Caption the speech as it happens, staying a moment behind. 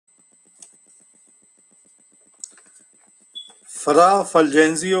Fra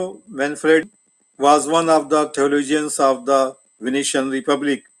Fulgenzio Manfredi was one of the theologians of the Venetian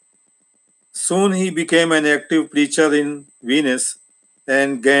Republic. Soon he became an active preacher in Venice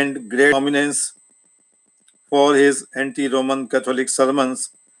and gained great prominence for his anti-Roman Catholic sermons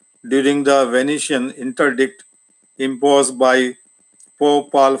during the Venetian interdict imposed by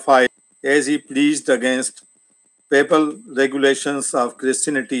Pope Paul V as he preached against papal regulations of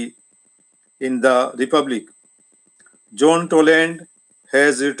Christianity in the Republic. John Toland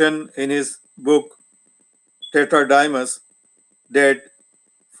has written in his book Tetradimus that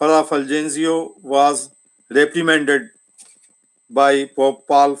Fra Fulgenzio was reprimanded by Pope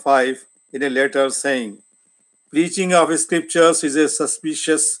Paul V in a letter saying, "Preaching of scriptures is a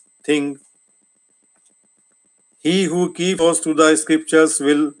suspicious thing. He who keeps close to the scriptures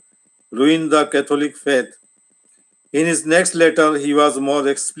will ruin the Catholic faith." In his next letter, he was more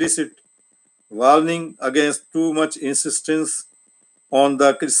explicit, warning against too much insistence on the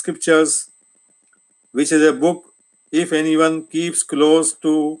scriptures, which is a book. If anyone keeps close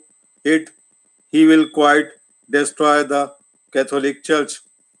to it, he will quite destroy the Catholic Church.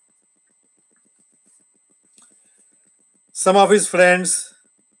 Some of his friends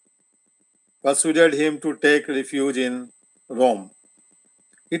persuaded him to take refuge in Rome.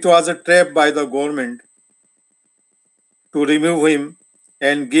 It was a trap by the government to remove him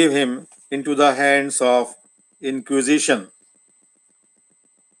and give him into the hands of Inquisition.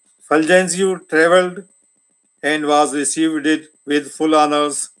 Fulgenzio traveled and was received with full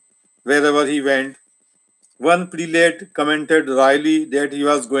honors wherever he went. One prelate commented wryly that he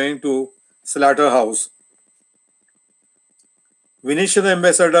was going to slaughterhouse. Venetian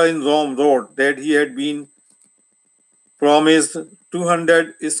ambassador in Rome wrote that he had been promised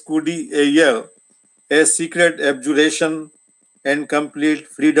 200 scudi a year as secret abjuration and complete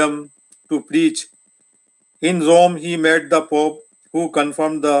freedom to preach. In Rome, he met the Pope, who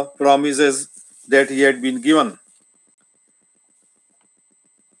confirmed the promises that he had been given.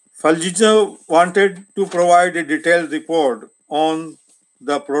 Fulgenzio wanted to provide a detailed report on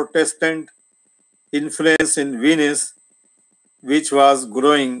the Protestant influence in Venice, which was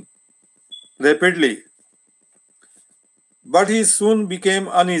growing rapidly. But he soon became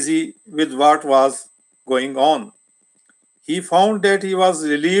uneasy with what was going on. He found that he was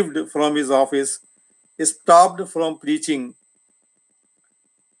relieved from his office, stopped from preaching.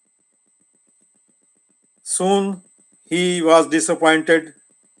 Soon he was disappointed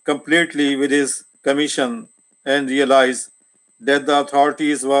completely with his commission and realized that the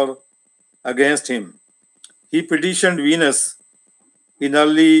authorities were against him. He petitioned Venus in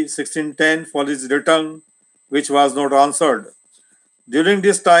early 1610 for his return, which was not answered. During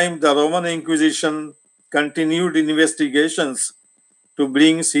this time, the Roman Inquisition continued investigations to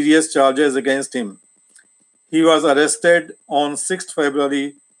bring serious charges against him. He was arrested on 6th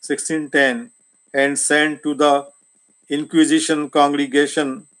February 1610 and sent to the Inquisition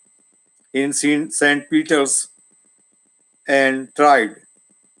congregation in St. Peter's and tried.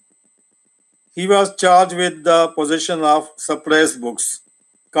 He was charged with the possession of suppressed books,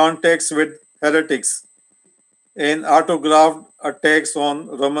 contacts with heretics, and autographed attacks on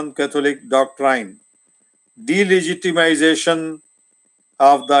Roman Catholic doctrine, delegitimization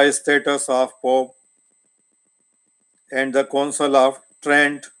of the status of Pope and the Council of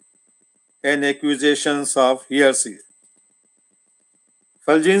Trent, and accusations of heresy.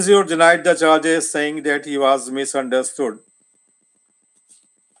 Fulgenzio denied the charges, saying that he was misunderstood.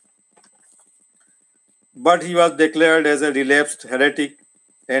 But he was declared as a relapsed heretic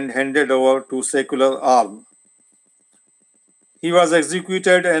and handed over to secular arm. He was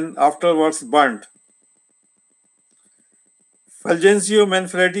executed and afterwards burnt. Fulgenzio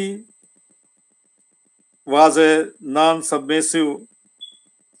Manfredi was a non-submissive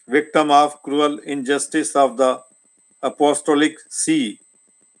victim of cruel injustice of the Apostolic See.